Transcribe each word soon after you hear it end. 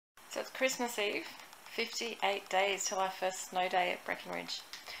it's Christmas Eve, 58 days till our first snow day at Breckenridge.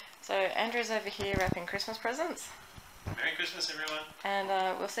 So Andrew's over here wrapping Christmas presents. Merry Christmas, everyone.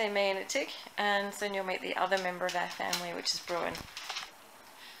 And we'll see me in a tick, and soon you'll meet the other member of our family, which is Bruin.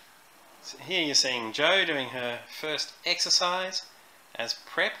 So here you're seeing Jo doing her first exercise as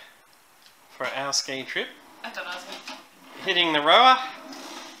prep for our ski trip. I don't know. Hitting the rower.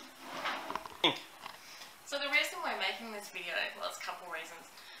 So the reason we're making this video, well, it's a couple of reasons.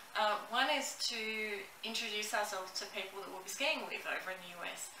 One is to introduce ourselves to people that we'll be skiing with over in the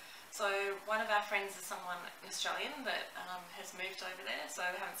US. So one of our friends is someone, an Australian, that has moved over there, so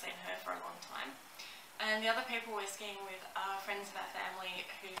we haven't seen her for a long time. And the other people we're skiing with are friends of our family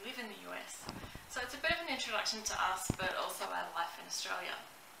who live in the US. So it's a bit of an introduction to us, but also our life in Australia.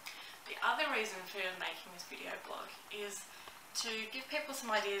 The other reason for making this video blog is to give people some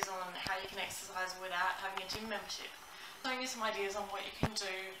ideas on how you can exercise without having a gym membership. Showing you some ideas on what you can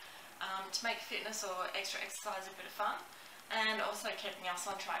do to make fitness or extra exercise a bit of fun, and also keeping us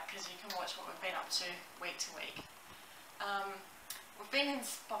on track because you can watch what we've been up to week. We've been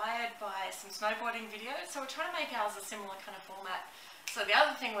inspired by some snowboarding videos, so we're trying to make ours a similar kind of format. So the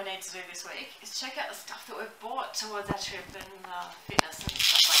other thing we need to do this week is check out the stuff that we've bought towards our trip and fitness and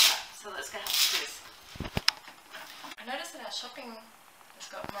stuff like that. So let's go have a quiz. I noticed that our shopping has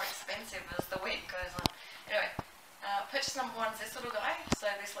got more expensive as the week goes on. Anyway, purchase number one is this little guy. So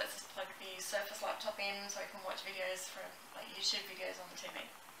this lets us plug the Surface laptop in so we can watch videos from like YouTube videos on the TV,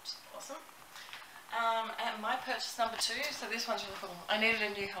 which is awesome. And my purchase number two, so this one's really cool. I needed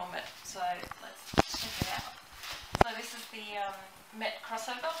a new helmet, so let's check it out. So this is the Met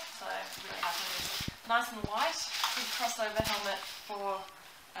crossover, so really happy with it. Nice and light, good crossover helmet for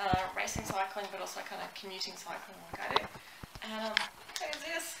racing cycling, but also kind of commuting cycling like I do. And look at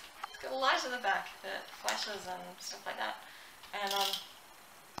this, it's got a light at the back that flashes and stuff like that, and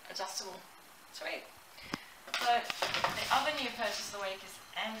adjustable. Sweet. So the other new purchase of the week is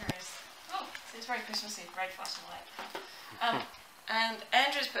Andrew's. Oh, so it's very Christmassy, red flashing light. And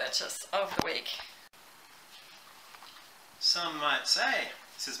Andrew's purchase of the week. Some might say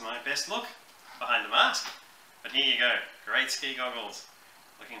this is my best look behind a mask, but here you go, great ski goggles.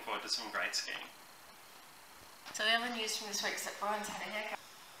 Looking forward to some great skiing. So the other news from this week is that Brian's had a haircut.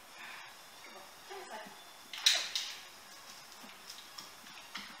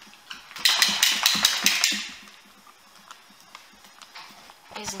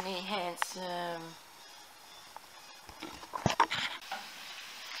 Isn't he handsome?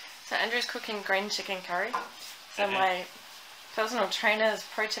 So Andrew's cooking green chicken curry. So my personal trainer's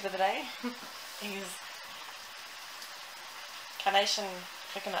pro tip of the day is carnation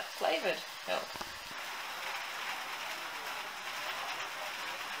coconut flavoured milk.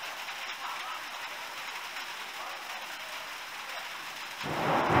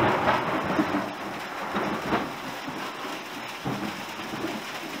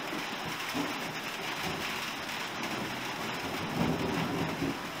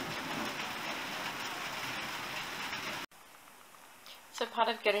 So part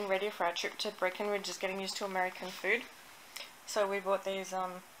of getting ready for our trip to Breckenridge is getting used to American food. So we bought these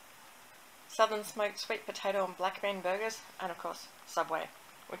southern smoked sweet potato and black bean burgers, and of course Subway,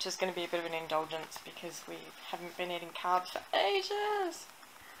 which is going to be a bit of an indulgence because we haven't been eating carbs for ages.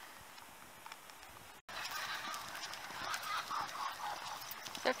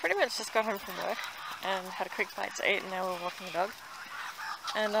 So pretty much just got home from work and had a quick bite to eat, and now we're walking the dog.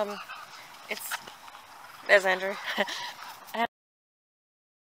 And there's Andrew.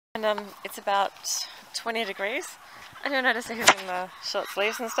 And it's about 20 degrees. I don't notice he's in the short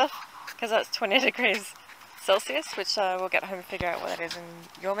sleeves and stuff, because that's 20 degrees Celsius, which we'll get home and figure out what that is in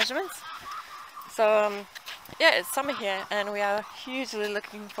your measurements. So yeah, it's summer here, and we are hugely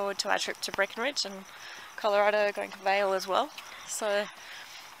looking forward to our trip to Breckenridge and Colorado, going to Vail as well. So,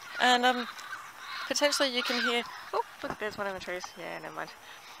 and potentially you can hear, oh look, there's one in the trees. Yeah, never mind.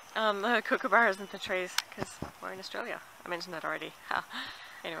 The kookaburras in the trees, because we're in Australia. I mentioned that already.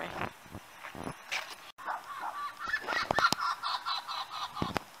 Anyway.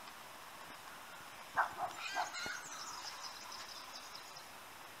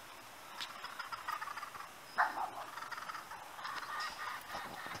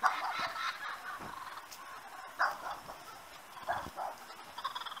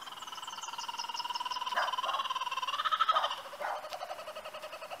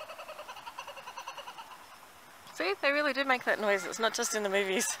 See, they really do make that noise. It's not just in the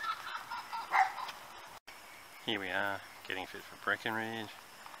movies. Here we are, getting fit for Breckenridge.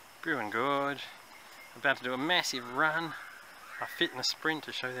 Bruin Gorge. About to do a massive run. A fitness sprint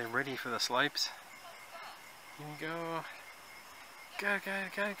to show they're ready for the slopes. Here we go. Go, go,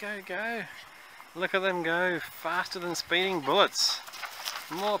 go, go, go. Look at them go, faster than speeding bullets.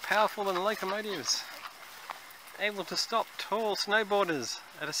 More powerful than locomotives. Able to stop tall snowboarders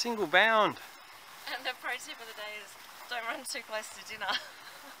at a single bound. And the pro tip of the day is don't run too close to dinner.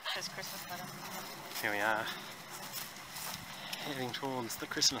 There's Christmas weather. Here we are, heading towards the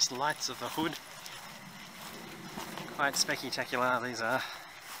Christmas lights of the hood. Quite spectacular these are.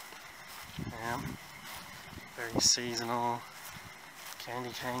 Very seasonal.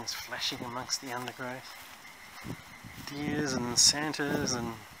 Candy canes flashing amongst the undergrowth. Deers and Santas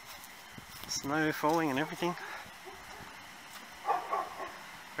and snow falling and everything.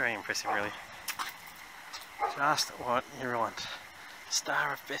 Very impressive really. Just what you want.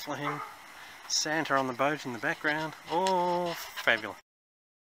 Star of Bethlehem, Santa on the boat in the background, all fabulous.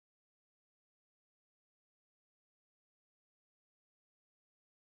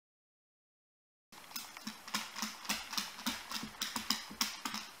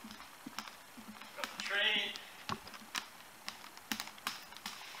 Got the tree.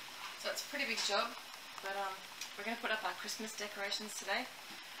 So it's a pretty big job, but we're going to put up our Christmas decorations today.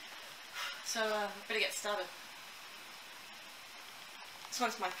 So we better get started. This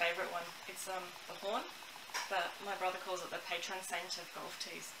one's my favourite one. It's the horn, but my brother calls it the patron saint of golf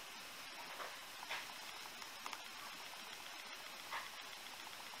tees.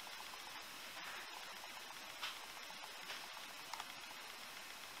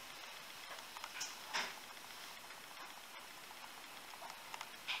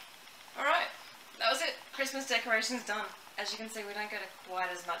 Alright, that was it. Christmas decorations done. As you can see, we don't go to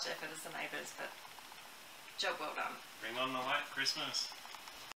quite as much effort as the neighbours, but job well done. Bring on the white Christmas.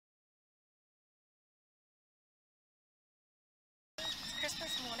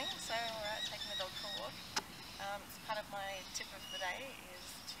 Christmas morning, so we're out taking the dog for a walk. It's part of my tip of the day is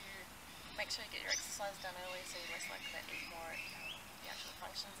to make sure you get your exercise done early so you're less likely to eat more at the actual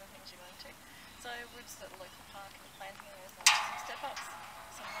functions and things you're going to. So we're just at the local park and planting areas and some step ups,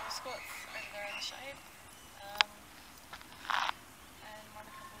 some water squats over there in the shade, and run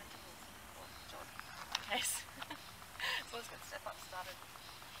a couple of intervals or jog in case. So let's get step ups started.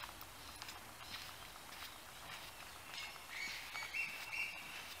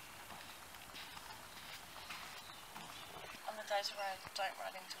 Days where I don't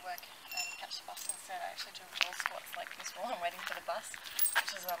ride into work and catch the bus instead, I actually do wall squats like this while I'm waiting for the bus,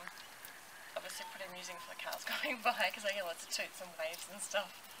 which is obviously pretty amusing for the cars going by because I hear lots of toots and waves and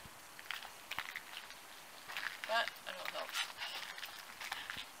stuff. But it all helps.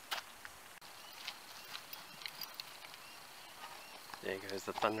 There goes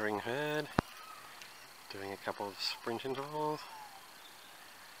the thundering herd, doing a couple of sprint intervals.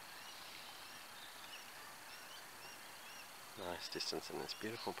 Nice distance in this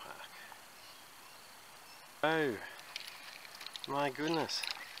beautiful park. Oh, my goodness.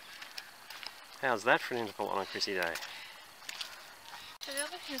 How's that for an interval on a Chrissy day? So the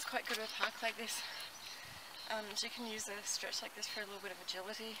other thing that's quite good with a park like this is you can use a stretch like this for a little bit of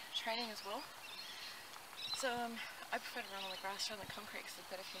agility training as well. So I prefer to run on the grass rather than concrete because it's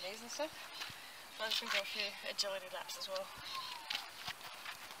better for your knees and stuff. So I'm just going to do a few agility laps as well.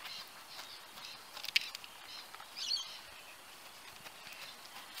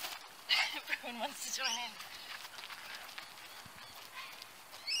 Everyone wants to join in.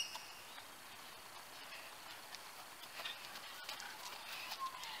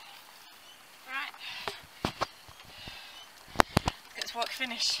 Right. Let's walk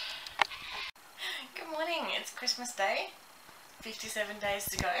finish. Good morning, it's Christmas Day. 57 days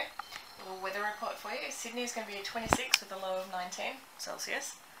to go. A little weather report for you. Sydney is going to be 26 with a low of 19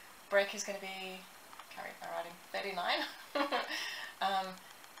 Celsius. Breck is going to be, can't read my writing, 39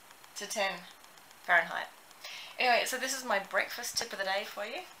 to 10 Fahrenheit. Anyway, so this is my breakfast tip of the day for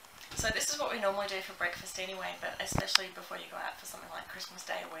you. So this is what we normally do for breakfast anyway, but especially before you go out for something like Christmas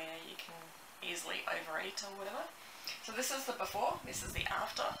Day where you can easily overeat or whatever. So this is the before, this is the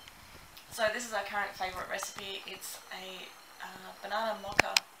after. So this is our current favourite recipe. It's a banana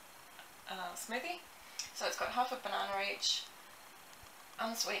mocha smoothie. So it's got half a banana each,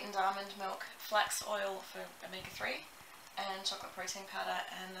 unsweetened almond milk, flax oil for omega-3, and chocolate protein powder,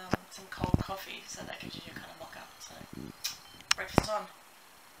 and some cold coffee, so that gives you your kind of mocha. So